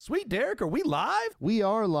Sweet Derek, are we live? We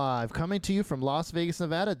are live, coming to you from Las Vegas,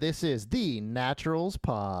 Nevada. This is the Naturals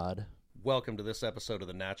Pod. Welcome to this episode of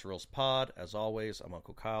the Naturals Pod. As always, I'm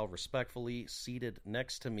Uncle Kyle, respectfully seated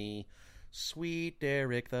next to me, Sweet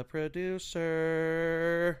Derek, the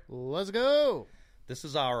producer. Let's go. This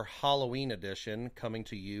is our Halloween edition, coming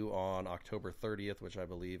to you on October 30th, which I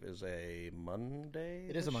believe is a Monday.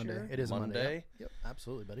 It is a Monday. Year? It is a Monday. Monday. Yep,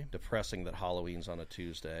 absolutely, buddy. Depressing that Halloween's on a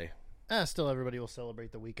Tuesday. Still, everybody will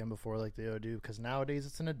celebrate the weekend before like they do, because nowadays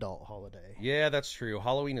it's an adult holiday. Yeah, that's true.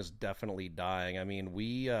 Halloween is definitely dying. I mean,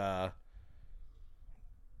 we were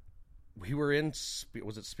in,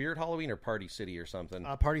 was it Spirit Halloween or Party City or something?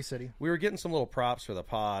 Party City. We were getting some little props for the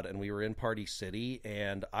pod, and we were in Party City,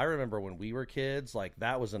 and I remember when we were kids, like,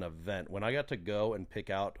 that was an event. When I got to go and pick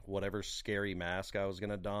out whatever scary mask I was going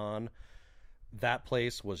to don, that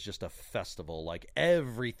place was just a festival. Like,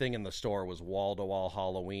 everything in the store was wall-to-wall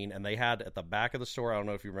Halloween, and they had at the back of the store, I don't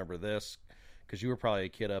know if you remember this, because you were probably a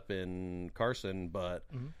kid up in Carson, but...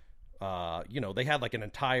 Mm-hmm. They had like an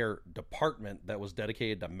entire department that was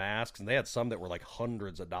dedicated to masks, and they had some that were like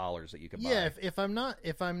hundreds of dollars that you could buy. Yeah, if I'm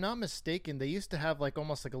not mistaken, they used to have like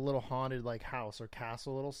almost like a little haunted like house or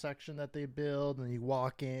castle little section that they build, and you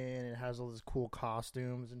walk in and it has all these cool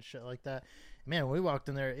costumes and shit like that. Man, when we walked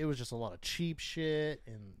in there, it was just a lot of cheap shit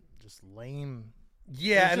and just lame.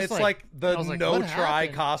 Yeah, and it's like the like, no try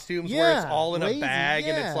costumes where it's all in lazy. a bag,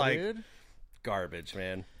 and Yeah, it's like dude. garbage,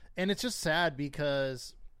 man. And it's just sad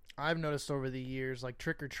because I've noticed over the years, like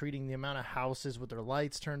trick-or-treating, the amount of houses with their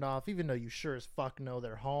lights turned off, even though you sure as fuck know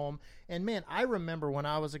they're home. And man, I remember when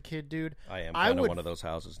I was a kid, dude. I am kind of one of those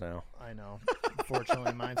houses now. I know.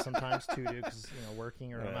 Unfortunately, mine sometimes too, dude, because,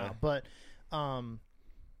 working or I'm out. But,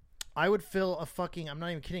 I would fill a fucking, I'm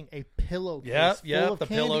not even kidding, a pillowcase full of the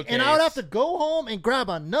candy. pillowcase. And I would have to go home and grab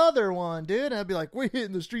another one, dude. And I'd be like, we're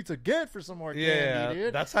hitting the streets again for some more candy,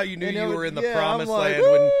 dude. That's how you knew And you were in the I'm promised like, land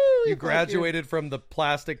when "Woo, you fucking-" graduated from the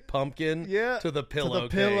plastic pumpkin to the pillowcase.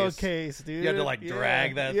 To the pillowcase, dude. You had to like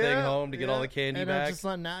drag that thing home to get all the candy and back. I'm just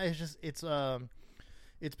not now.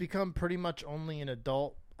 It's become pretty much only an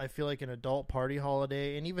adult. I feel like an adult party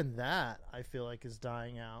holiday, and even that I feel like is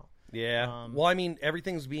dying out. Yeah. Well, I mean,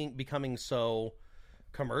 everything's becoming so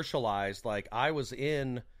commercialized. Like, I was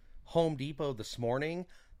in Home Depot this morning.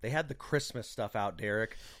 They had the Christmas stuff out,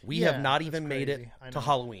 Derek. We have not even made it to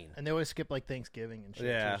Halloween. And they always skip, like, Thanksgiving and shit.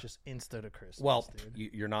 Yeah. So it's just instead of Christmas, well,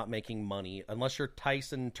 dude. You're not making money. Unless you're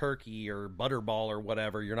Tyson Turkey or Butterball or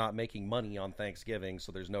whatever, you're not making money on Thanksgiving,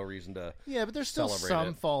 so there's no reason to Yeah, but there's still some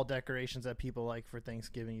it. fall decorations that people like for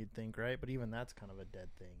Thanksgiving, you'd think, right? But even that's kind of a dead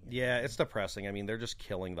thing. Yeah, it's depressing. I mean, they're just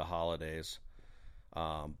killing the holidays.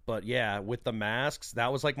 But, yeah, with the masks,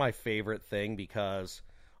 that was, like, my favorite thing because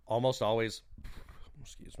almost always...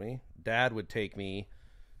 Excuse me. Dad would take me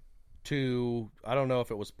to, I don't know if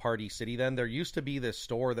it was Party City then. There used to be this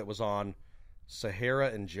store that was on Sahara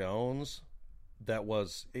and Jones that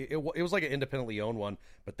was, it was like an independently owned one,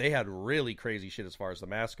 but they had really crazy shit as far as the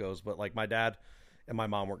mask goes. But like my dad and my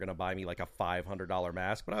mom weren't going to buy me like a $500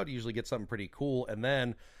 mask, but I would usually get something pretty cool. And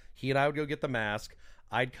then he and I would go get the mask.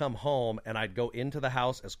 I'd come home and I'd go into the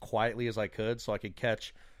house as quietly as I could so I could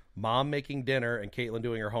catch Mom making dinner and Caitlin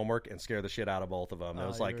doing her homework and scare the shit out of both of them. It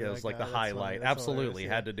was like the highlight. Absolutely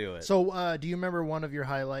had to do it. So, do you remember one of your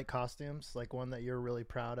highlight costumes, like one that you're really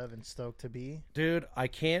proud of and stoked to be? Dude, I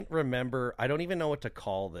can't remember. I don't even know what to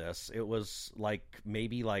call this. It was like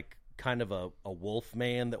maybe like kind of a wolf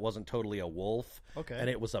man that wasn't totally a wolf. Okay. And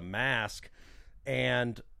it was a mask.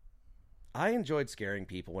 And I enjoyed scaring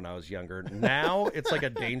people when I was younger. Now it's like a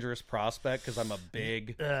dangerous prospect because I'm a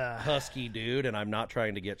big husky dude and I'm not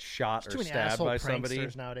trying to get shot or stabbed by somebody.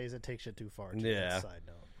 Nowadays, it takes you too far. Yeah. Side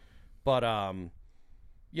note. But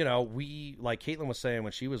we, like Caitlin was saying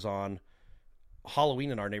when she was on,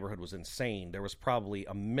 Halloween in our neighborhood was insane. There was probably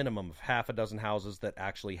a minimum of half a dozen houses that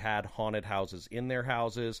actually had haunted houses in their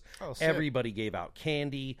houses. Oh, sick. Everybody gave out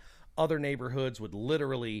candy. Other neighborhoods would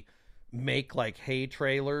literally make like hay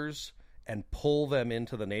trailers and pull them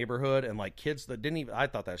into the neighborhood, and like kids that didn't even, I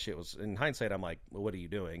thought that shit was, in hindsight I'm like, well, what are you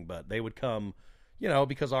doing? But they would come,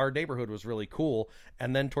 because our neighborhood was really cool.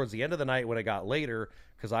 And then towards the end of the night when it got later,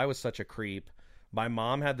 because I was such a creep, my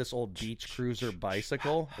mom had this old beach cruiser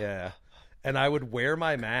bicycle. Yeah. And I would wear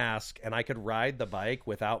my mask, and I could ride the bike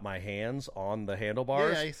without my hands on the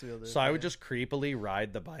handlebars. Yeah, I used to be able to do so I would that. just creepily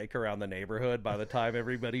ride the bike around the neighborhood by the time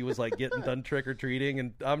everybody was like getting done trick-or-treating.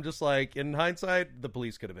 And I'm just like, in hindsight, the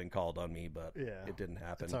police could have been called on me, but it didn't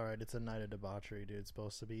happen. It's all right. It's a night of debauchery, dude. It's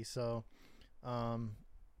supposed to be. So, on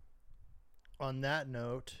that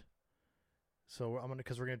note, So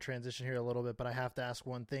because we're gonna transition here a little bit, but I have to ask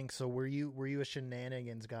one thing. So were you a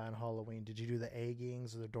shenanigans guy on Halloween? Did you do the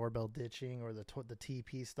eggings or the doorbell ditching or the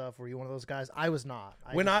TP stuff? Were you one of those guys? I was not.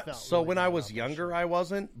 When I was younger, I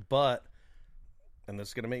wasn't. But, and this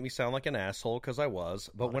is gonna make me sound like an asshole because I was.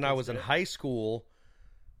 But when I was in high school,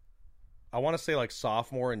 I want to say like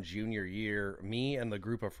sophomore and junior year, me and the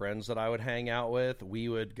group of friends that I would hang out with, we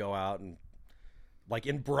would go out and. Like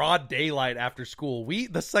in broad daylight after school.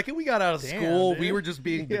 The second we got out of school, we were just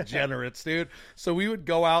being degenerates, dude. So we would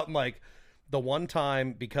go out and like the one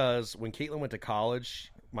time, because when Caitlin went to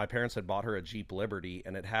college, my parents had bought her a Jeep Liberty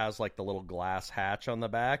and it has like the little glass hatch on the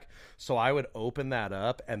back. So I would open that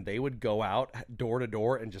up and they would go out door to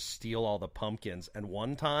door and just steal all the pumpkins. And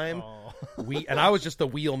one time and I was just the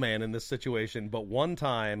wheelman in this situation, but one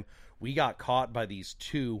time we got caught by these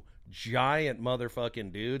two giant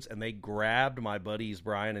motherfucking dudes, and they grabbed my buddies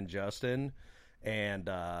Brian and Justin, and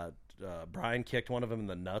Brian kicked one of them in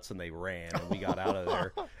the nuts and they ran, and we got out of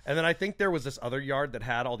there. And then I think there was this other yard that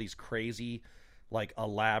had all these crazy like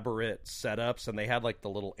elaborate setups, and they had like the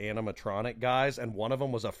little animatronic guys, and one of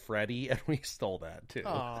them was a Freddy, and we stole that too.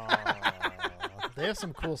 They have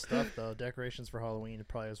some cool stuff though. Decorations for Halloween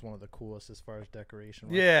probably is one of the coolest as far as decoration.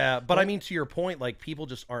 Yeah, but I mean, to your point, like people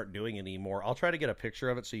just aren't doing it anymore. I'll try to get a picture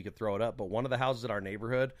of it so you could throw it up. But one of the houses in our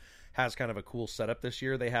neighborhood has kind of a cool setup this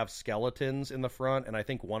year. They have skeletons in the front, and I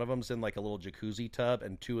think one of them's in like a little jacuzzi tub,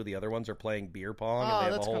 and two of the other ones are playing beer pong. And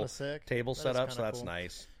they have a whole table set up, so that's cool.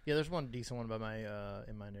 Nice. Yeah, there's one decent one by my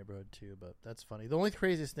in my neighborhood too, but that's funny. The only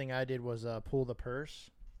craziest thing I did was pull the purse.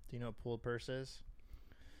 Do you know what pull the purse is?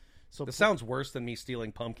 So this sounds worse than me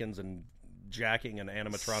stealing pumpkins and jacking an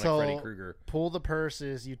animatronic Freddy Krueger. Pull the purse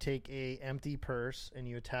is you take a empty purse and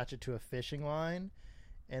you attach it to a fishing line,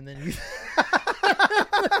 and then you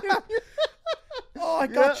oh, I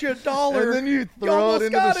got you $1. And then you throw it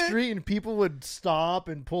into the street, and people would stop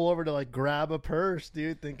and pull over to like grab a purse,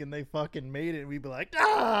 dude, thinking they fucking made it. And we'd be like,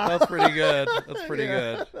 ah! That's pretty good. That's pretty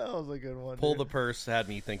good. That was a good one. Pull the purse had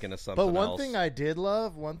me thinking of something else. But one thing I did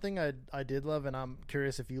love, and I'm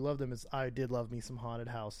curious if you love them, is I did love me some haunted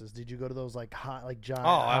houses. Did you go to those like hot, like giant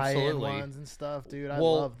high-end ones and stuff, dude? I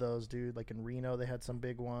love those, dude. Like in Reno, they had some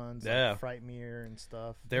big ones, like Frightmere and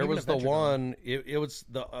stuff. There was the one. It was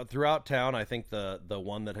the throughout town. I think the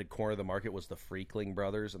one that had cornered the market was the Freakling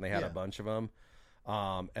Brothers, and they had a bunch of them.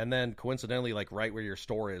 And then coincidentally, like right where your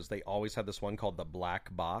store is, they always had this one called the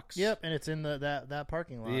Black Box. Yep, and it's in that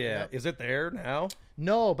parking lot. Yeah, yep. Is it there now?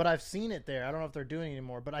 No, but I've seen it there. I don't know if they're doing it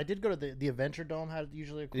anymore. But I did go to the Adventure Dome. Had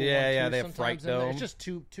usually a cool one too. Yeah, they have Fright Dome. It's just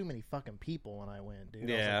too many fucking people when I went, dude.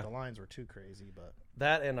 Yeah, like, the lines were too crazy. But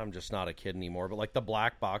that, and I'm just not a kid anymore. But like the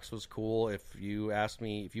Black Box was cool. If you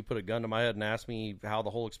put a gun to my head and asked me how the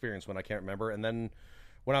whole experience went, I can't remember. And then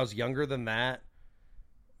when I was younger than that,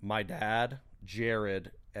 my dad,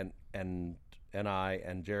 Jared, and I,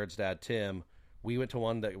 and Jared's dad, Tim, we went to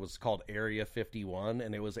one that was called Area 51,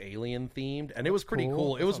 and it was alien themed, and it was pretty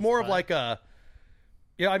cool. It was more of like it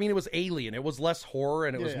was alien. It was less horror,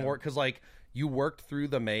 and it was more because like you worked through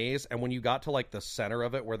the maze, and when you got to like the center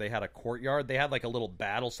of it where they had a courtyard, they had like a little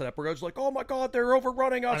battle set up where it was like, oh my god, they're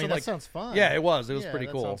overrunning us. I mean, and, that like, sounds fun. Yeah, it was pretty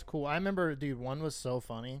cool. Sounds cool. I remember, dude, one was so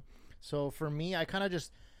funny. So for me,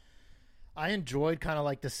 I enjoyed kind of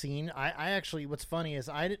like the scene. I actually, what's funny is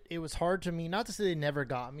it was hard to me, not to say they never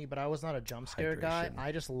got me, but I was not a jump scare guy.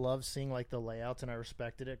 I just love seeing like the layouts, and I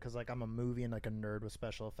respected it because like I'm a movie and like a nerd with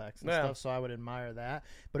special effects and stuff, so I would admire that.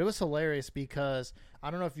 But it was hilarious because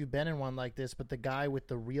I don't know if you've been in one like this, but the guy with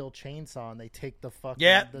the real chainsaw, and they take the fucking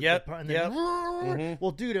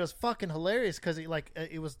well, dude, it was fucking hilarious because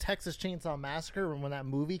it was Texas Chainsaw Massacre when that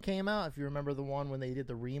movie came out. If you remember the one when they did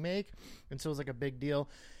the remake, and so it was like a big deal.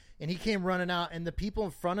 And he came running out, and the people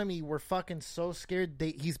in front of me were fucking so scared.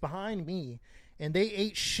 He's behind me, and they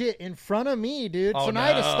ate shit in front of me, dude. So now I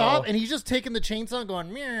had to stop, and he's just taking the chainsaw and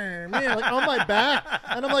going, meow, meow, like on my back.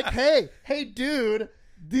 And I'm like, hey, dude,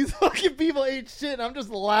 these fucking people ate shit, and I'm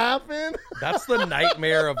just laughing. That's the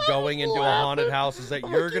nightmare of going into a haunted house, is that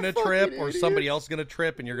you're going to trip or somebody else is going to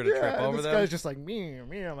trip, and you're going to trip over them. This guy's just like, meow,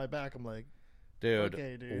 meow, on my back. I'm like...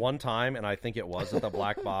 Dude, one time, and I think it was at the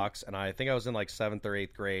Black Box, and I think I was in like 7th or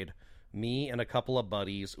 8th grade, me and a couple of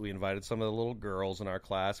buddies, we invited some of the little girls in our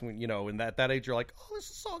class, and in that age, you're like, oh, this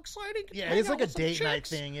is so exciting. Yeah, it's like a date night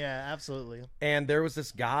thing. Yeah, absolutely. And there was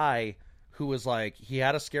this guy who was like, he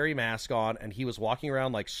had a scary mask on, and he was walking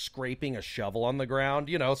around like scraping a shovel on the ground,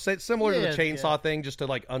 similar to the chainsaw thing, just to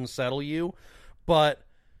like unsettle you. But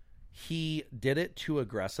he did it too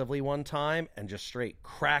aggressively one time and just straight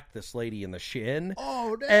cracked this lady in the shin.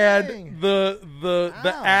 Oh, dang. And the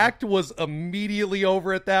act was immediately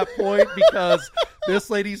over at that point because this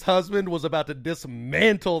lady's husband was about to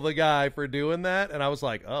dismantle the guy for doing that, and I was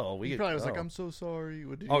like, "Oh, He probably was like, "I'm so sorry."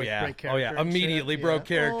 What, did you, Oh like, yeah, break oh yeah, character and immediately shit? broke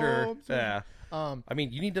Yeah. character. Oh, I'm sorry. Yeah. I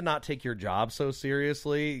mean, you need to not take your job so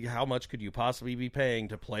seriously. How much could you possibly be paying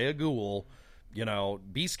to play a ghoul? You know,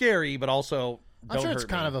 be scary, but also I'm don't sure it's hurt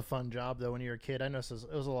kind me. of a fun job though when you're a kid. I know it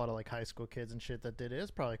was a lot of like high school kids and shit that did it. It's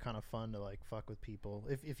probably kind of fun to like fuck with people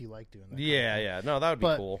if you like doing that. kind of Yeah, thing. yeah. No, that would be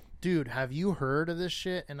But cool. dude, have you heard of this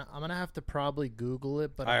shit? And I'm gonna have to probably Google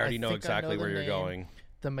it. But I already know think I exactly the where you're name. going.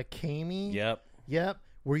 The McCamey. Yep.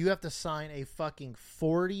 Where you have to sign a fucking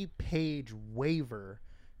 40-page waiver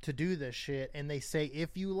to do this shit, and they say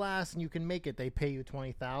if you last and you can make it, they pay you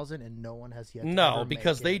 $20,000, and no one has yet. To No, ever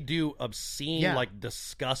because make they it. do obscene, Yeah. like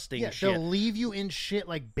disgusting Yeah, shit. they'll leave you in shit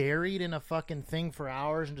like buried in a fucking thing for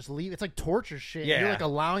hours and just leave. It's like torture shit. Yeah. You're like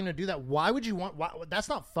allowing to do that. Why would you want? Why, that's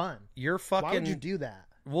not fun. You're Why would you fucking. do that?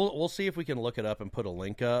 We'll see if we can look it up and put a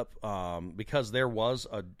link up. Because there was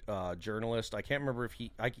a journalist. I can't remember if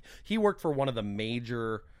he worked for one of the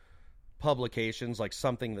major publications, like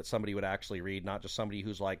something that somebody would actually read, not just somebody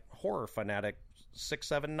who's like horror fanatic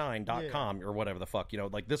 679.com or whatever the fuck, you know,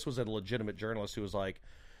 like this was a legitimate journalist who was like,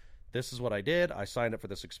 this is what I did, I signed up for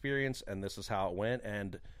this experience and this is how it went.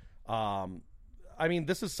 And I mean,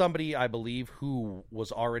 this is somebody I believe who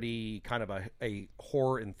was already kind of a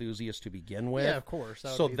horror enthusiast to begin with. Yeah, of course. That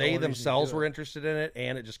would So be the they only reason to themselves do it. were interested in it,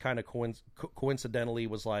 and it just kind of coincidentally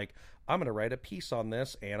was like, I'm going to write a piece on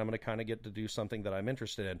this, and I'm going to kind of get to do something that I'm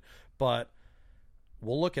interested in. But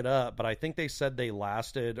we'll look it up, but I think they said they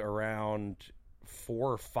lasted around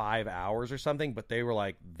 4 or 5 hours or something, but they were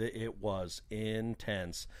like, it was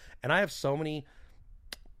intense. And I have so many...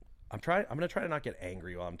 I'm going to try to not get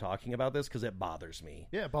angry while I'm talking about this because it bothers me.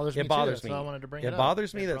 Yeah, it bothers me. It bothers too. me. That's why I wanted to bring it It up.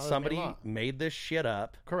 bothers me It that bothers me a somebody lot. made this shit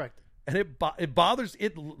up. Correct. And it bothers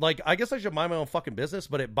it, like, I guess I should mind my own fucking business,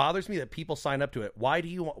 but it bothers me that people sign up to it. Why do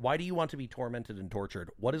you want to be tormented and tortured?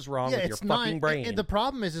 What is wrong with your fucking brain? And the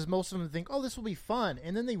problem is most of them think, oh, this will be fun,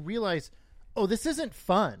 and then they realize, oh, this isn't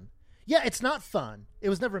fun. Yeah, it's not fun. It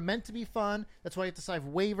was never meant to be fun. That's why you have to sign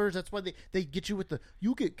waivers. That's why they get you with the,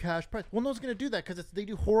 you get cash price. Well, no one's going to do that because they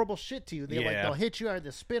do horrible shit to you. They'll hit you, or they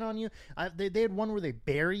spit on you. They had one where they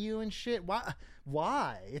bury you and shit.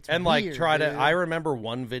 Why? It's and weird, like dude. I remember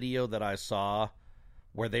one video that I saw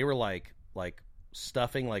where they were like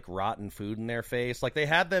stuffing like rotten food in their face. Like they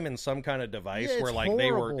had them in some kind of device Yeah, where it's like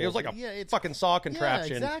they were, horrible. it was like a Yeah, it's- fucking saw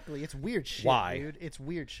contraption. Yeah, exactly. It's weird shit, Why? dude. It's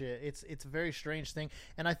weird shit. It's a very strange thing.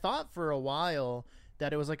 And I thought for a while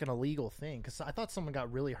that it was like an illegal thing because I thought someone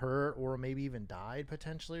got really hurt or maybe even died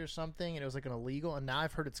potentially or something, and it was like an illegal. And now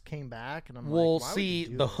I've heard it's came back, and I'm Well, like, why would you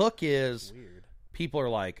see, do the it? hook It's is weird. people are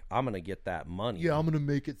like, I'm going to get that money. Yeah, I'm gonna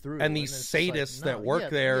make it through. And these it's just like, sadists no, that work yeah,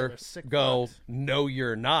 there they're sick go, fucks. no,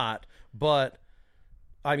 you're not. But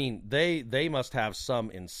I mean, they must have some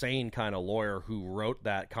insane kind of lawyer who wrote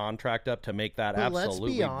that contract up to make that But let's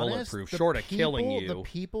absolutely be honest, bulletproof, the short of killing people- you. The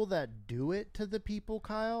people that do it to the people,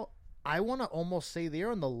 Kyle, I want to almost say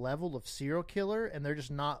they're on the level of serial killer, and they're just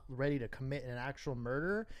not ready to commit an actual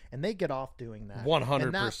murder, and they get off doing that.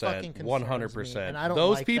 100%. 100%. And I don't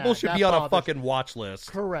Those like people that. should That be on a bothers- fucking watch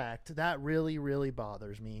list. Correct. That really, really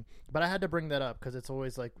bothers me. But I had to bring that up because it's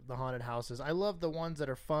always like the haunted houses. I love the ones that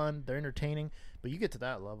are fun, they're entertaining, but you get to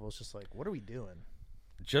that level, it's just like, what are we doing?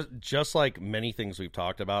 Just like many things we've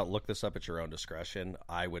talked about, look this up at your own discretion.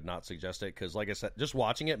 I would not suggest it because, like I said, just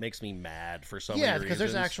watching it makes me mad for so many Yeah, reasons. because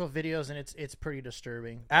there's actual videos and it's pretty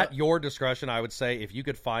disturbing. At But- your discretion, I would say if you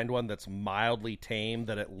could find one that's mildly tame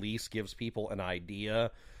that at least gives people an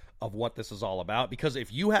idea of what this is all about. Because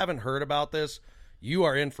if you haven't heard about this, you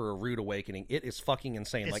are in for a rude awakening. It is fucking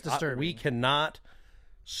insane. It's Like disturbing. we cannot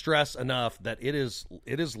stress enough that it is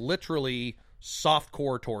literally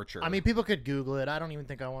softcore torture. I mean, people could Google it. I don't even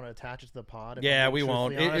think I want to attach it to the pod. if Yeah, I'm being we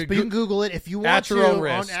won't. truthfully honest. It- But you can Google it if you want at your to. own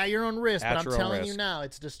risk. At your own risk. At But your I'm own telling you risk. now,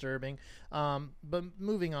 it's disturbing. But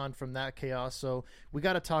moving on from that chaos, so we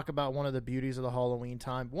got to talk about one of the beauties of the Halloween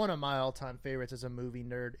time. One of my all-time favorites as a movie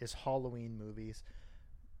nerd is Halloween movies.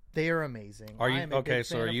 They are amazing. Are I you am a okay? big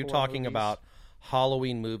So fan are of you horror talking movies. about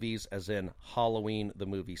Halloween movies, as in Halloween the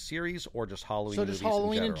movie series, or just Halloween? So just movies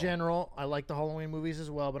Halloween in general? I like the Halloween movies as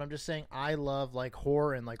well, but I'm just saying I love like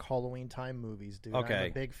horror and like Halloween time movies, dude. I'm Okay.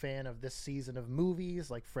 a big fan of this season of movies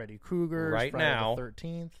like Freddy Krueger's, Right Friday now- the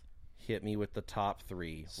 13th. Hit me with the top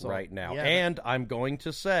three So, right now, yeah, and I'm going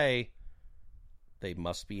to say they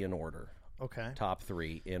must be in order. Okay. Top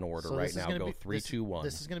three in order So right this is now. gonna Go be, 3, this, 2, 1.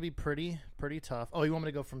 This is going to be pretty tough. Oh, you want me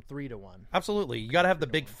to go from 3 to 1? Absolutely, you got to have the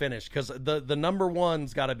big finish because the number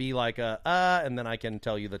one's got to be like and then I can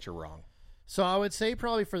tell you that you're wrong. So I would say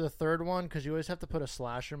probably for the third one, because you always have to put a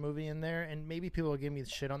slasher movie in there, and maybe people will give me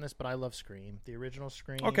shit on this, but I love Scream. The original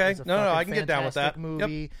Scream. Okay, is a no, fucking I can get down with that.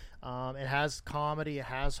 Movie. It has comedy, it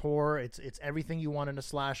has horror. It's everything you want in a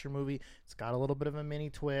slasher movie. It's got a little bit of a mini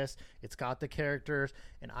twist. It's got the characters,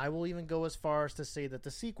 and I will even go as far as to say that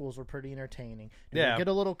the sequels were pretty entertaining. They get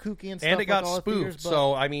a little kooky and stuff. And it got like spoofed.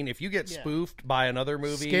 So I mean, if you get spoofed by another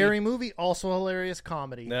movie, Scary Movie, also hilarious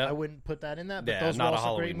comedy. Yeah. I wouldn't put that in that, but yeah, those not were a also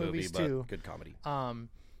Halloween great movies movie, too. but good comedy.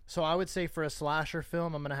 So I would say for a slasher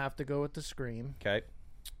film, I'm gonna have to go with the Scream. Okay.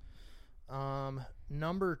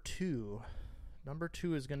 Number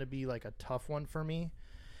two is gonna be like a tough one for me,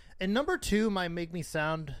 and number two might make me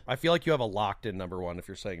sound. I feel like you have a locked in number one. If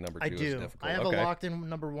you're saying number two, I do. is difficult. I have a locked in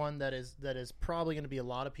number one that is probably gonna be a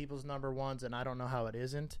lot of people's number ones, and I don't know how it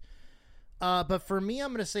isn't. But for me,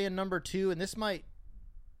 I'm gonna say a number two, and this might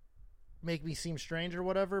make me seem strange or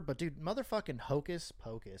whatever, but dude, motherfucking Hocus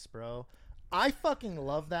Pocus, bro. I fucking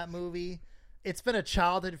love that movie. It's been a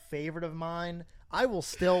childhood favorite of mine. I will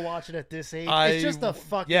still watch it at this age. It's just a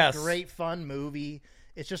fucking great fun movie.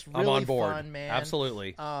 It's just really I'm on board. fun, man.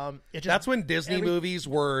 Absolutely. That's when Disney movies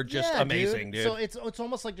were just amazing, dude. So it's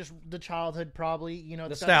almost like just the childhood, probably. You know,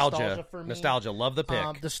 it's nostalgia for me. Nostalgia. Love the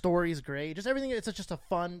pick. The story's great. Just everything. It's just a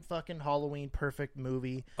fun fucking Halloween perfect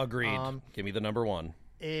movie. Agreed. Give me the number one.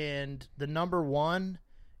 And the number one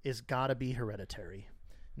is gotta be Hereditary.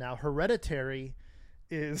 Now, Hereditary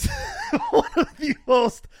is one of the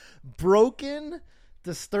most broken,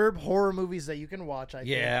 disturbed horror movies that you can watch.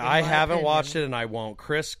 I haven't watched it, and I won't.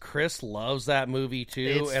 Chris loves that movie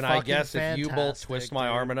too, It's and I guess fucking if you both fantastic, twist my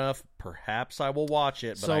dude. arm enough, perhaps I will watch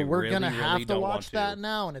it. But So we're really, gonna have really to don't watch want to. that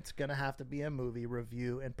now, and it's gonna have to be a movie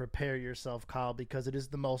review. And prepare yourself, Kyle, because it is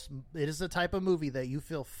the type of movie that you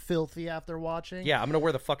feel filthy after watching. Yeah, I'm gonna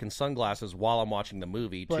wear the fucking sunglasses while I'm watching the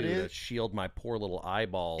movie But too to shield my poor little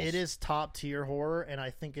eyeballs. It is top tier horror, and I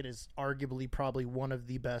think it is arguably probably one of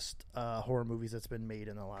the best horror movies that's been made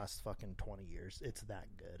in the last fucking 20 years. It's that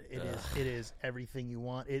good. It is everything you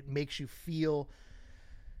want. It makes you feel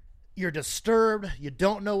you're disturbed. You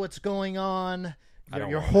don't know what's going on.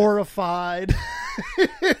 You're horrified. I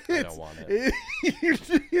don't want it.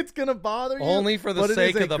 It's gonna bother you. Only for the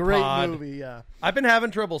sake of the great pod. Movie, yeah. I've been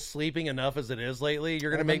having trouble sleeping enough as it is lately.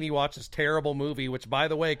 You're gonna make me watch this terrible movie, which, by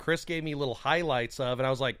the way, Chris gave me little highlights of, and I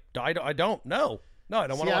was like, I don't know. No, I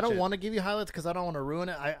don't want to watch it. I don't want to give you highlights because I don't want to ruin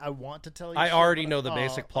it. I want to tell you. I already know the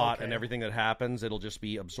basic plot and everything that happens. It'll just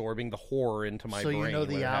be absorbing the horror into my brain. So you know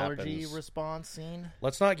the when it allergy happens. response scene?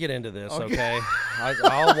 Let's not get into this, okay?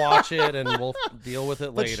 I'll watch it and we'll deal with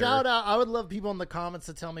it later. But shout out, I would love people in the comments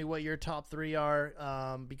to tell me what your top three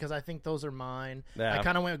are, because I think those are mine. Yeah. I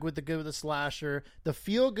kind of went with the good with the slasher, the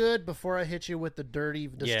feel good before I hit you with the dirty,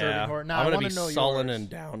 disturbing horror. Now, I'm going to to be know sullen yours. and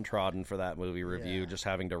downtrodden for that movie review, Yeah. just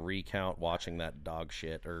having to recount watching that dog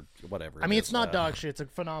shit or whatever. I mean, it's not dog shit. It's a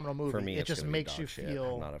phenomenal movie. For me, it it's just gonna be makes you dog shit.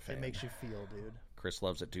 feel. I'm not a fan. It makes you feel, dude. Chris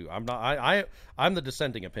loves it too. I'm not. I'm the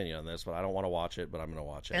dissenting opinion on this, but I don't want to watch it. But I'm going to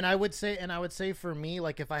watch it. And I would say for me,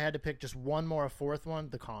 like if I had to pick just one more, a fourth one,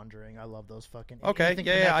 The Conjuring. I love those fucking. Okay, anything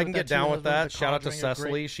yeah, connect I with can that get too. down with Those- that. The Shout out to Conjuring are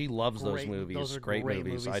Cecily. She loves those great- movies. those are great great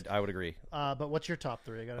movies. movies. I would agree. But what's your top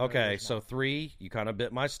three? I gotta know Okay, yours so now. 3, you kind of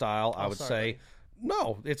bit my style. I would sorry, say,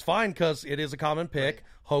 no, it's fine because it is a common pick. Right.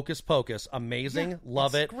 Hocus Pocus, amazing,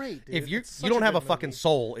 love it's it. great, dude. If you It's such you don't a have a good fucking movie.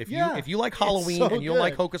 soul, if Yeah, you like it's Halloween so and you don't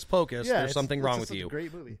like good. Hocus Pocus, Yeah, there's something wrong with just a you.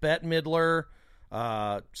 great movie. Bette Midler,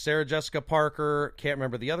 Sarah Jessica Parker, can't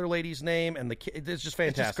remember the other lady's name, and it's just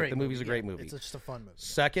fantastic. great The movie's movie. a great Yeah, movie. It's just a fun movie.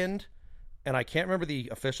 Second, and I can't remember the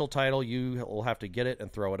official title. You will have to get it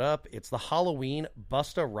and throw it up. It's the Halloween.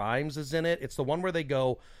 Busta Rhymes is in it. It's the one where they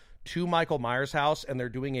go to Michael Myers' house and they're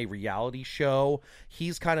doing a reality show.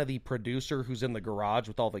 He's kind of the producer who's in the garage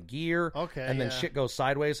with all the gear. Okay, and then yeah. shit goes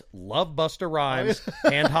sideways. Love Busta Rhymes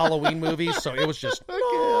and Halloween movies, so it was just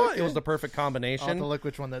it was the perfect I'll have combination. to look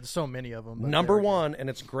which one. There's so many of them. but Number they're- one,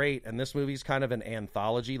 and it's great. And this movie's kind of an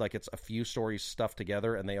anthology, like it's a few stories stuffed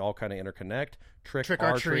together, and they all kind of interconnect. Trick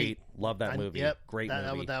or Treat, love that movie. Yep, Great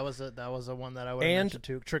that, movie. That was a one that I would have And mentioned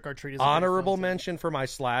too. Trick or Treat is a Honorable great film, too. mention for my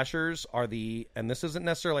slashers are and this isn't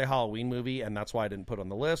necessarily a Halloween movie, and that's why I didn't put it on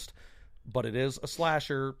the list, but it is a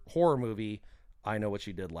slasher horror movie. I Know What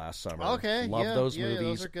You Did Last Summer. Okay, love yeah, those yeah, movies,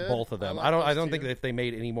 those are good. both of them. I I like don't those think too. that if they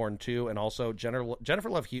made any more than 2, and also Jennifer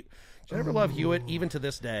Love Hewitt, even to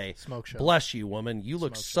this day, Smoke show. bless you, woman. You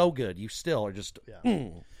look so good. You still are just. Yeah.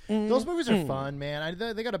 Those movies are fun, man.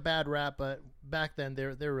 They got a bad rap, but back then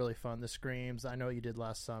they're really fun. The Screams, I Know What You Did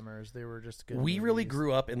Last Summers, they were just good. We movies. really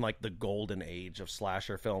grew up in like the golden age of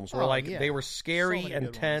slasher films, where Yeah. they were scary So many and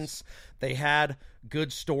good tense. They had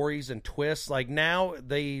good stories and twists. Like now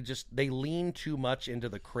they lean too much into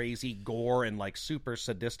the crazy gore and like super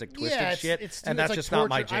sadistic twisted shit, and that's like just torture. not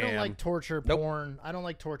my jam. I don't like torture Nope. porn. I don't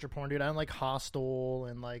like torture porn, dude. I don't like Hostel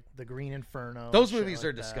and like The Green Inferno. Those and shit movies like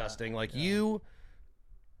are that. disgusting. Like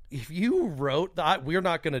if you wrote that, we're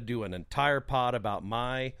not going to do an entire pod about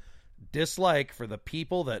my dislike for the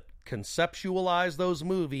people that conceptualize those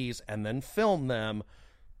movies and then film them.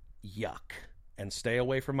 Yuck. And stay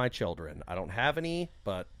away from my children. I don't have any,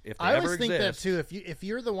 but if they I ever always think exist, that too. If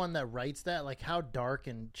you're the one that writes that, like how dark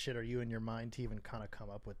and shit are you in your mind to even kind of come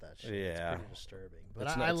up with that shit? Yeah. It's pretty disturbing. But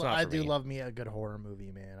It's I not for do me. love me a good horror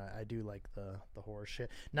movie, man. I do like the horror shit.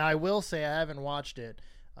 Now I will say I haven't watched it,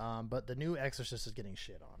 but the new Exorcist is getting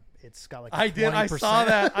shit on. It's got like a 20%. I saw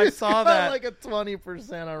that. I It's saw got that. like a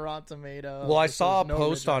 20% on Rotten Tomatoes. Well, I It saw a says no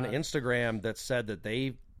post on original- Instagram that said that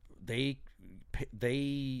the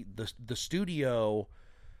studio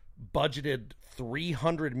budgeted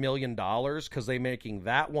 $300 million because they're making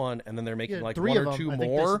that one, and then they're making like three one of or them. two I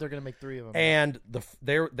think more. they're going to make 3 of them. And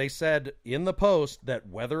they said in the post that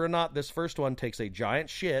whether or not this first one takes a giant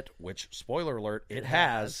shit, which spoiler alert, it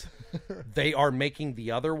has, they are making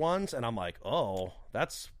the other ones, and I'm like, oh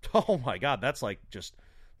my god, that's like just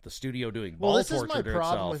the studio doing ball Well, this is torture my to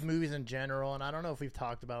problem itself. with movies in general, and I don't know if we've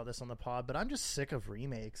talked about this on the pod, but I'm just sick of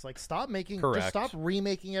remakes. Like, stop Correct. stop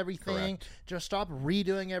remaking everything. Correct. Just stop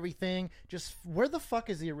redoing everything. Just where the fuck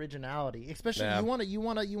is the originality? Especially Yeah. you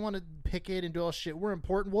want to pick it and do all shit. We're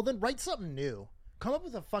important. Well, then write something new. Come up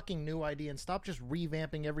with a fucking new idea and stop just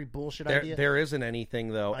revamping every bullshit idea. There isn't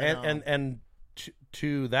anything though, I know. and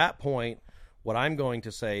to that point, what I'm going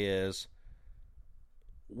to say is,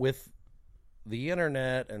 with the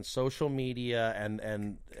internet and social media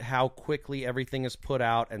and how quickly everything is put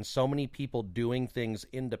out, and so many people doing things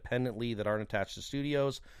independently that aren't attached to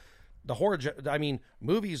studios,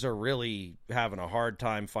 movies are really having a hard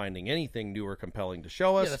time finding anything new or compelling to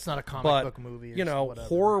show us. Yeah, that's not a comic but, book movie. Or you know, whatever.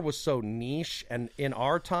 horror was so niche, and in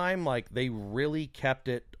our time, like, they really kept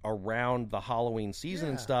it around the Halloween season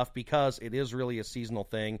and Yeah. stuff, because it is really a seasonal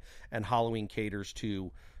thing, and Halloween caters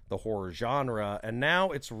to the horror genre. And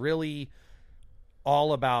now it's really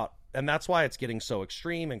all about, and that's why it's getting so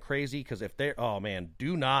extreme and crazy, because if they, oh man,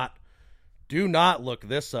 do not look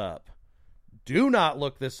this up. Do not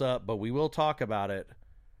look this up, but we will talk about it.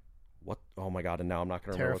 What? Oh my god! And now I'm not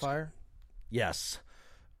going to remember. Terrifier. Yes.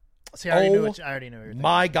 See, I already knew what you were thinking.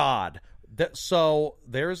 My god! So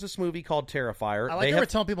there's this movie called Terrifier. I like that we're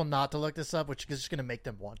telling people not to look this up, which is just going to make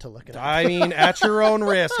them want to look it up. I mean, at your own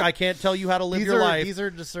risk. I can't tell you how to live your life. These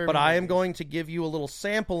are disturbing. But I am movies. going to give you a little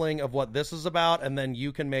sampling of what this is about, and then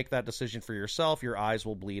you can make that decision for yourself. Your eyes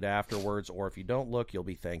will bleed afterwards, or if you don't look, you'll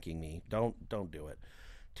be thanking me. Don't do it.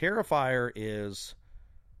 Terrifier is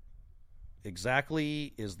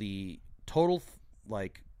the total,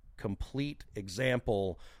 like, complete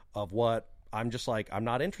example of what I'm just like, I'm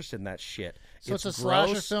not interested in that shit. So it's a gross,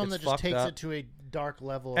 slasher film that it's just fucked takes up. it to a dark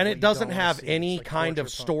level. And of it what you doesn't don't wanna have see. any It's like kind of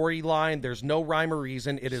torture film. storyline. There's no rhyme or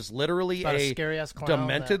reason. It is literally About a a scary-ass clown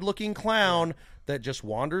demented looking clown that just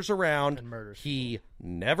wanders around And murders He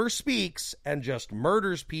never speaks and just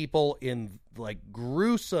murders people in like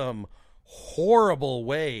gruesome, horrible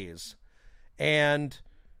ways. And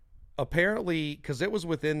apparently, because it was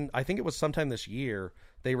I think it was sometime this year,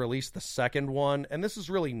 they released the second one, and this is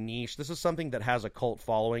really niche. This is something that has a cult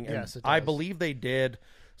following, and Yes, it I does. believe they did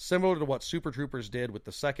similar to what Super Troopers did with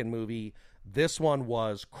the second movie. This one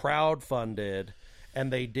was crowdfunded,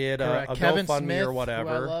 and they did a Kevin GoFundMe Smith, or whatever.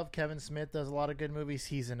 Who I love. Kevin Smith does a lot of good movies.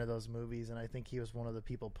 He's into those movies, and I think he was one of the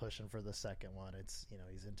people pushing for the second one. It's,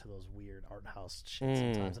 he's into those weird art house shit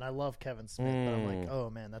sometimes, and I love Kevin Smith, but I'm like,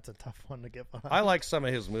 oh man, that's a tough one to get behind. I like some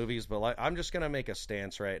of his movies, but I'm just gonna make a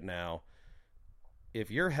stance right now. If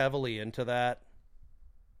you're heavily into that,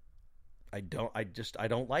 I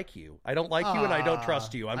don't like you. I don't like you, and I don't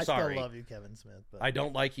trust you. I'm sorry. I still love you, Kevin Smith. But I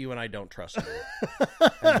don't like you, and I don't trust you.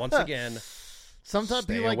 And once again, sometimes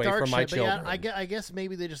stay people like away dark from my shit. But yeah, children. I guess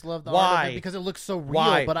maybe they just love the Why? art of it because it looks so real.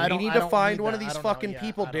 Why? But I don't. We need I to don't find need one that. of these I don't know. fucking Yeah,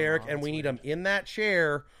 people, I don't know. Derek, and It's we need weird. them in that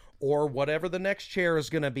chair or whatever the next chair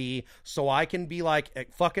is going to be, so I can be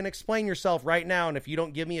like, fucking explain yourself right now, and if you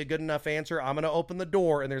don't give me a good enough answer, I'm going to open the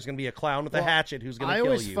door, and there's going to be a clown with a hatchet who's going to I kill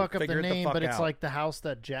always you. fuck up Figure the it name, fuck but it's out. like the house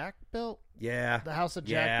that Jack built. Yeah. The House of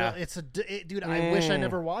Jack. Yeah. It's dude. I wish I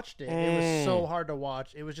never watched it. It was so hard to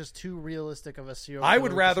watch. It was just too realistic of a serial. I killer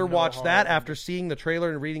would with rather no watch that heart. after seeing the trailer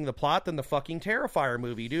and reading the plot than the fucking Terrifier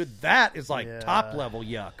movie, dude. That is like top level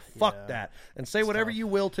yuck. Fuck that. And say whatever you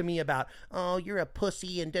will to me about, oh, you're a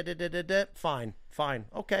pussy and da da da da da. Fine.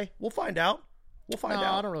 Okay, we'll find out. No,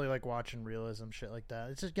 I don't really like watching realism shit like that.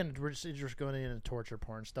 It's just we're just going into torture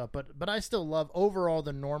porn stuff. But I still love overall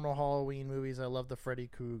the normal Halloween movies. I love the Freddy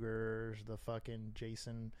Kruegers, the fucking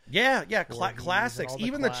Jason. Yeah, Voorhees classics. and all the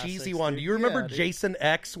Even classics, the cheesy one. dude. Do you remember Yeah, dude. Jason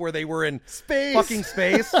X, where they were in Space. fucking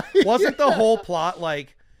space? Wasn't the whole plot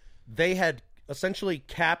like they had essentially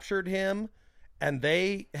captured him? And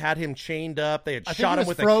they had him chained up. They had I think shot he him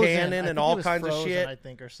was with frozen. a cannon I and think he all was kinds of frozen, shit. I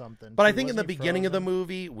think, or something. But I Dude, think in the wasn't he beginning of the frozen?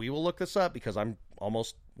 movie, we will look this up because I'm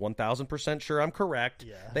almost 1,000% sure I'm correct.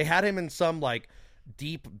 Yeah. They had him in some like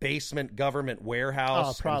deep basement government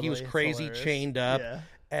warehouse. Oh, and he was probably. It's crazy hilarious. chained up. Yeah.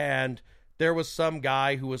 And there was some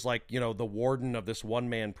guy who was like, the warden of this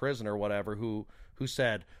one-man prison or whatever who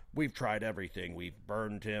said, we've tried everything. We've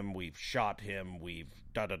burned him. We've shot him. We've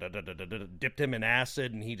dipped him in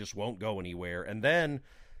acid, and he just won't go anywhere. And then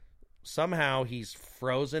somehow he's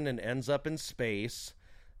frozen and ends up in space.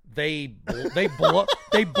 They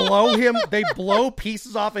blow him. They blow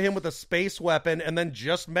pieces off of him with a space weapon, and then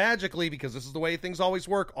just magically, because this is the way things always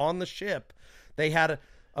work on the ship, they had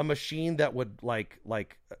a machine that would like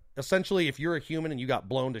essentially, if you're a human and you got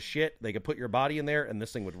blown to shit, they could put your body in there, and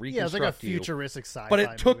this thing would reconstruct Yeah, it was like a you. futuristic sci-fi. But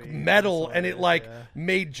it took movie. metal, That's and it hilarious, like yeah.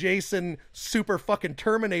 made Jason super fucking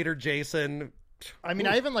Terminator Jason. I mean,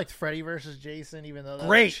 I even liked Freddy versus Jason, even though that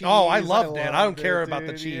Great. cheese, Oh, I loved it. I don't loved care it, about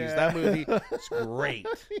the dude. cheese. Yeah. That movie is great.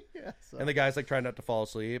 Yeah, so- And the guy's like trying not to fall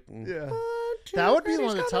asleep. And, Yeah. 1, 2, That would be Freddy's one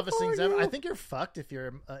of the coming toughest for things ever. you. I think you're fucked if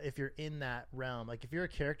you're in that realm. Like if you're a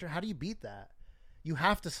character, how do you beat that? You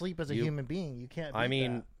have to sleep as a human being. You can't. I beat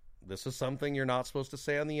mean, that. this is something you're not supposed to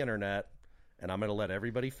say on the internet, and I'm going to let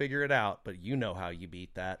everybody figure it out, but you know how you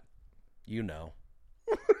beat that. You know.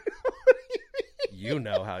 You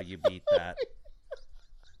know how you beat that.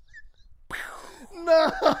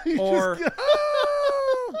 No, you Or, just-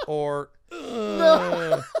 or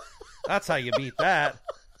that's how you beat that.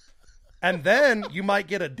 And then you might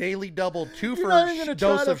get a daily double You're twofer not even gonna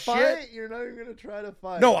dose try to of fight. shit. You're not even gonna try to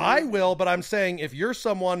fight. No, dude. I will, but I'm saying if you're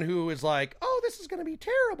someone who is like, oh, this is going to be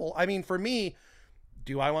terrible. I mean, for me,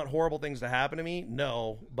 do I want horrible things to happen to me?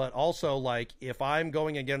 No. But also, like, if I'm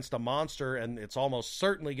going against a monster and it's almost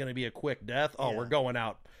certainly going to be a quick death, oh, Yeah. we're going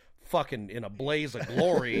out fucking in a blaze of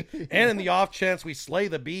glory. And in the off chance we slay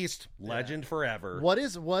the beast, legend forever. What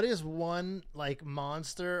is one like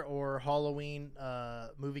monster or Halloween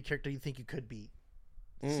movie character you think you could beat?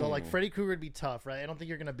 So like Freddy Krueger would be tough, right? I don't think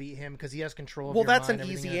you're gonna beat him because he has control of Well, your that's mind, an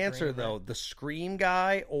everything easy in a answer, dream, though. right? The Scream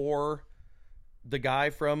guy or the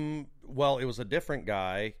guy from, well, it was a different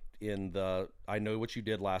guy in the I Know What You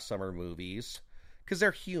Did Last Summer movies, because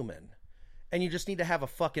they're human. And you just need to have a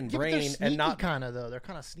fucking Yeah, but they're brain sneaky and not... kind of though. They're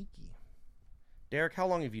kind of sneaky. Derek, how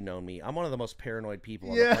long have you known me? I'm one of the most paranoid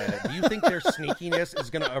people on Yeah. the planet. Do you think their sneakiness is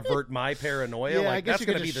going to avert my paranoia? Yeah, like, I guess that's you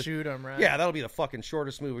going could to be just the shoot him, right? Yeah, that'll be the fucking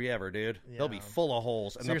shortest movie ever, dude. They'll be Yeah. full of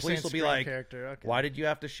holes, and So the you're police saying will be Scream like, character. Okay. "Why did you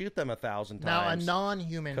have to shoot them 1,000 Now a times?"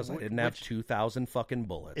 non-human? Because I didn't have 2,000 fucking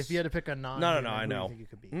bullets. If you had to pick a non, No, I who do know. you think you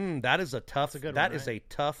could beat? That is a tough. a good That one, is right?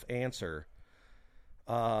 a tough answer.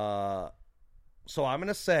 So I'm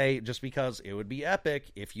gonna say, just because it would be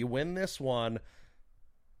epic if you win this one,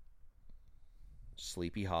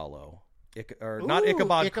 Sleepy Hollow, not Ooh,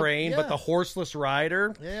 Ichabod Crane, but yeah. the horseless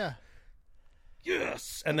rider. Yeah.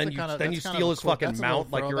 Yes, and That's then a kinda- you that's kind steal of a his cool- fucking that's a little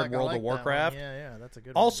mount like you're in throwback. I World like of that one. one. Warcraft. Yeah, that's a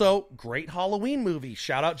good one. Also, great Halloween movie.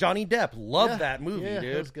 Shout out Johnny Depp. Love Yeah, that movie, yeah, it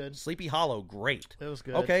dude. was good. Sleepy Hollow, great. It was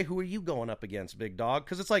good. Okay, who are you going up against, big dog?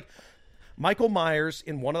 Because it's like Michael Myers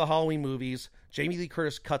in one of the Halloween movies. Jamie Lee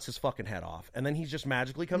Curtis cuts his fucking head off, and then he just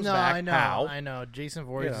magically comes No, back. I know. How? I know. Jason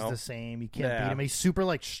Voorhees know. is the same. You can't Yeah. beat him. He's super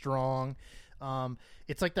like strong.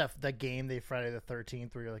 It's like that game they Friday the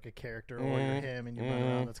 13th where you're like a character or you're him and you run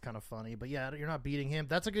around. That's kind of funny. But yeah, you're not beating him.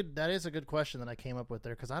 That is a good question that I came up with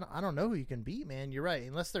there because I don't know who you can beat, man. You're right.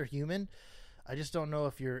 Unless they're human, I just don't know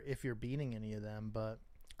if you're beating any of them. But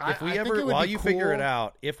If we I think ever, it would while be you figure cool- it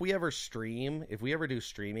out, if we ever do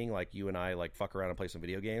streaming, like you and I, like fuck around and play some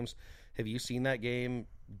video games. Have you seen that game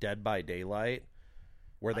Dead by Daylight,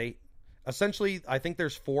 where they essentially, I think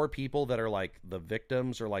there's 4 people that are like the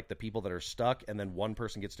victims or like the people that are stuck, and then one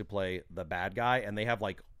person gets to play the bad guy, and they have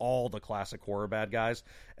like all the classic horror bad guys,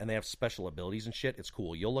 and they have special abilities and shit. It's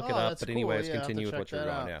cool. You'll look it up. that's But cool. anyways, Yeah, I'll have to continue with check what you're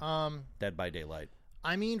that on. out. Yeah, Dead by Daylight.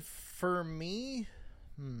 I mean, for me,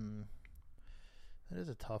 that is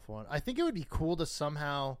a tough one. I think it would be cool to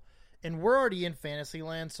somehow, and we're already in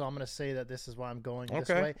Fantasyland, so I'm going to say that this is why I'm going this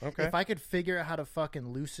way. Okay. If I could figure out how to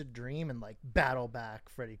fucking lucid dream and like battle back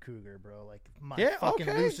Freddy Krueger, bro, like my fucking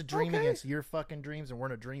lucid dream against your fucking dreams, and we're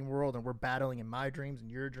in a dream world, and we're battling in my dreams and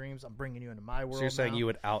your dreams. I'm bringing you into my world. So you're saying now. you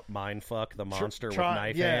would out mind fuck the monster with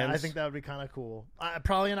knife hands? I think that would be kind of cool. I'm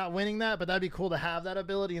probably not winning that, but that'd be cool to have that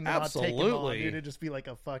ability and then not take him on, dude. It'd just be like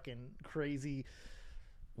a fucking crazy.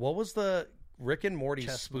 What was the Rick and Morty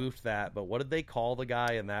spoofed that? But what did they call the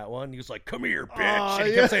guy in that one? He was like, "Come here, bitch," and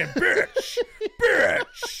he kept saying, "Bitch,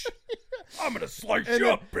 bitch, I'm gonna slice you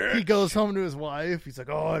up, bitch." He goes home to his wife. He's like,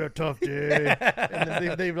 "Oh, I had a tough day," and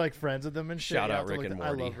then they're like friends with them and shit. Shout out Rick and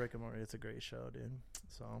Morty. I love Rick and Morty. It's a great show, dude.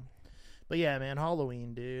 So, but yeah, man,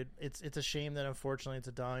 Halloween, dude. It's a shame that unfortunately it's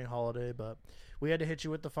a dying holiday, but we had to hit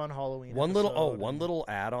you with the fun Halloween. One little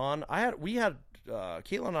add-on. We had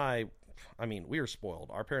Caitlin and I mean, we were spoiled.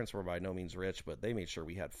 Our parents were by no means rich, but they made sure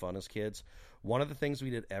we had fun as kids. One of the things we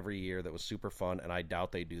did every year that was super fun, and I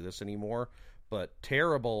doubt they do this anymore, but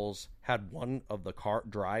Terribles had one of the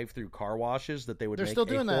drive-through car washes that they would. They're make still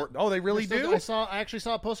doing that. Oh, they really do. I actually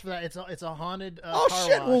saw a post for that. It's a haunted. Oh car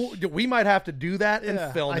shit! wash. Well, we might have to do that and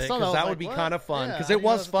film it because that would be kind of fun. Because it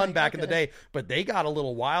was fun back in the day, but they got a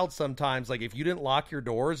little wild sometimes. Like if you didn't lock your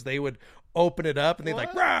doors, they would open it up and they'd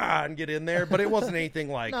like rah and get in there. But it wasn't anything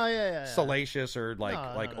like salacious or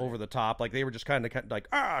like over the top. Like they were just kind of like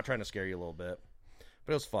trying to scare you a little bit.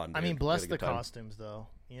 But it was fun. Dude. I mean, bless the costumes, though.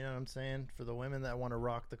 You know what I'm saying? For the women that want to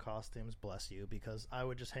rock the costumes, bless you, because I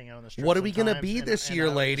would just hang out on the street. What are we going to be this year,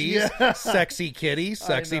 ladies? Sexy kitty,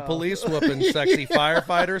 sexy police whooping, sexy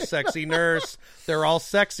firefighter, sexy nurse. They're all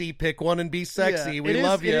sexy. Pick one and be sexy. Yeah, we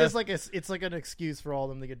love you. It is it's like an excuse for all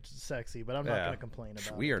of them to get sexy, but I'm not going to complain about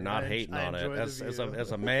it. We are not hating on it.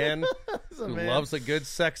 As a man who loves a good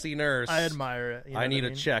sexy nurse, I admire it. I need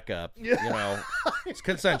a checkup. You know, it's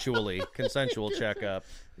consensual checkup.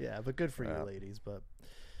 Yeah, but good for you, ladies. But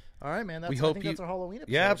all right, man. I think that's our Halloween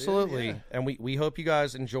episode. Yeah, absolutely. Yeah. And we hope you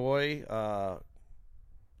guys enjoy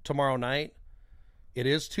tomorrow night. It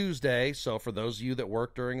is Tuesday, so for those of you that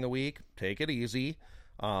work during the week, take it easy.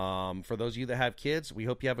 For those of you that have kids, we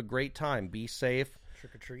hope you have a great time. Be safe.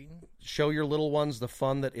 Trick-or-treating. Show your little ones the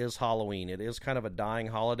fun that is Halloween. It is kind of a dying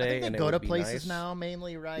holiday. I think and they go to places now,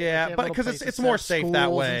 mainly, right? Yeah, but because it's more safe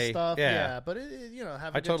that way. Stuff. Yeah, but have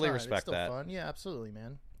a good totally time. respect it's still that. Fun. Yeah, absolutely,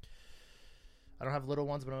 man. I don't have little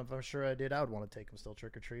ones, but if I'm sure I did, I would want to take them still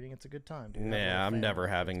trick-or-treating. It's a good time, dude. Nah, I'm never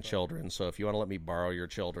having children, so if you want to let me borrow your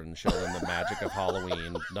children and show them the magic of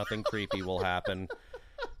Halloween, nothing creepy will happen.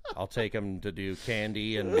 I'll take them to do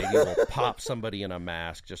candy, and maybe we'll pop somebody in a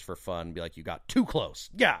mask just for fun. Be like, you got too close.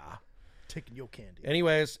 Yeah. Taking your candy.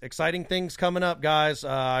 Anyways, exciting things coming up, guys.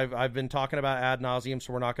 I've been talking about ad nauseum,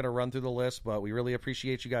 so we're not going to run through the list, but we really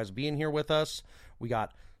appreciate you guys being here with us. We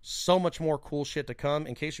got so much more cool shit to come.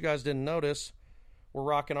 In case you guys didn't notice, we're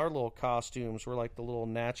rocking our little costumes. We're like the little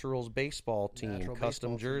Naturals baseball team,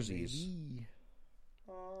 custom jerseys.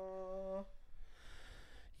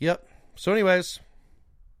 Yep. So anyways,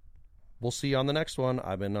 we'll see you on the next one.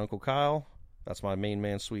 I've been Uncle Kyle. That's my main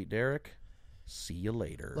man, Sweet Derek. See you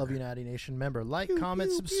later. Love you, Natty Nation. Remember, like,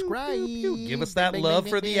 comment, subscribe. Give us that love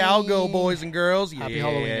for the algo, boys and girls. Happy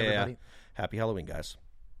Halloween, everybody. Happy Halloween, guys.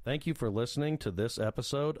 Thank you for listening to this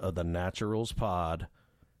episode of the Naturals Pod.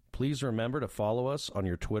 Please remember to follow us on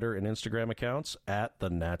your Twitter and Instagram accounts at the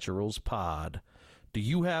Naturals Pod. Do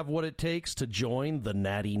you have what it takes to join the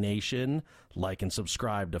Natty Nation? Like and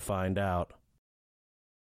subscribe to find out.